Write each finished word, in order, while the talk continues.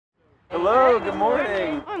Hello, good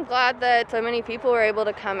morning. I'm glad that so many people were able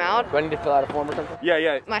to come out. Do I need to fill out a form or something?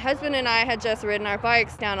 Yeah. My husband and I had just ridden our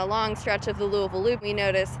bikes down a long stretch of the Louisville Loop. We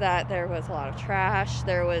noticed that there was a lot of trash.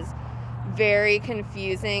 There was very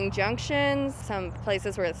confusing junctions, some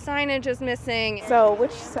places where the signage is missing. So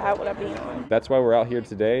which side would I be on? That's why we're out here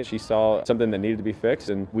today. She saw something that needed to be fixed,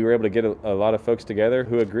 and we were able to get a lot of folks together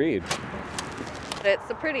who agreed.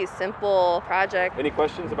 It's a pretty simple project. Any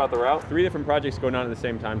questions about the route? 3 different projects going on at the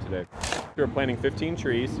same time today. We're planting 15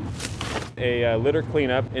 trees, a litter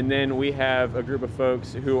cleanup, and then we have a group of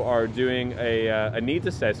folks who are doing a needs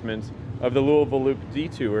assessment of the Louisville Loop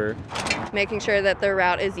detour. Making sure that the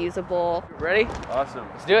route is usable. Ready? Awesome.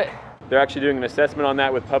 Let's do it. They're actually doing an assessment on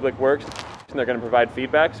that with Public Works, and they're going to provide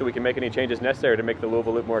feedback so we can make any changes necessary to make the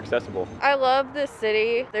Louisville Loop more accessible. I love this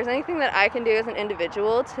city. If there's anything that I can do as an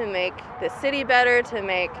individual to make the city better, to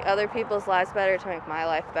make other people's lives better, to make my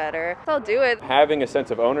life better, I'll do it. Having a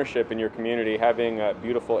sense of ownership in your community, having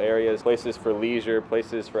beautiful areas, places for leisure,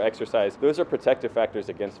 places for exercise, those are protective factors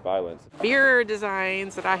against violence. Mirror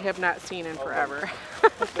designs that I have not seen in forever.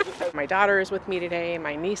 My daughter is with me today,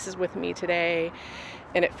 my niece is with me today,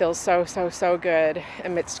 and it feels so good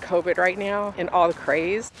amidst COVID right now and all the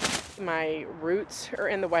craze. My roots are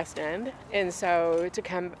in the West End, and so to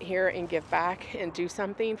come here and give back and do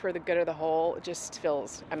something for the good of the whole just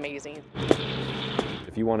feels amazing.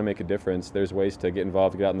 If you want to make a difference, there's ways to get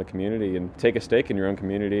involved, get out in the community, and take a stake in your own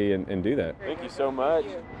community and do that. Thank you so much.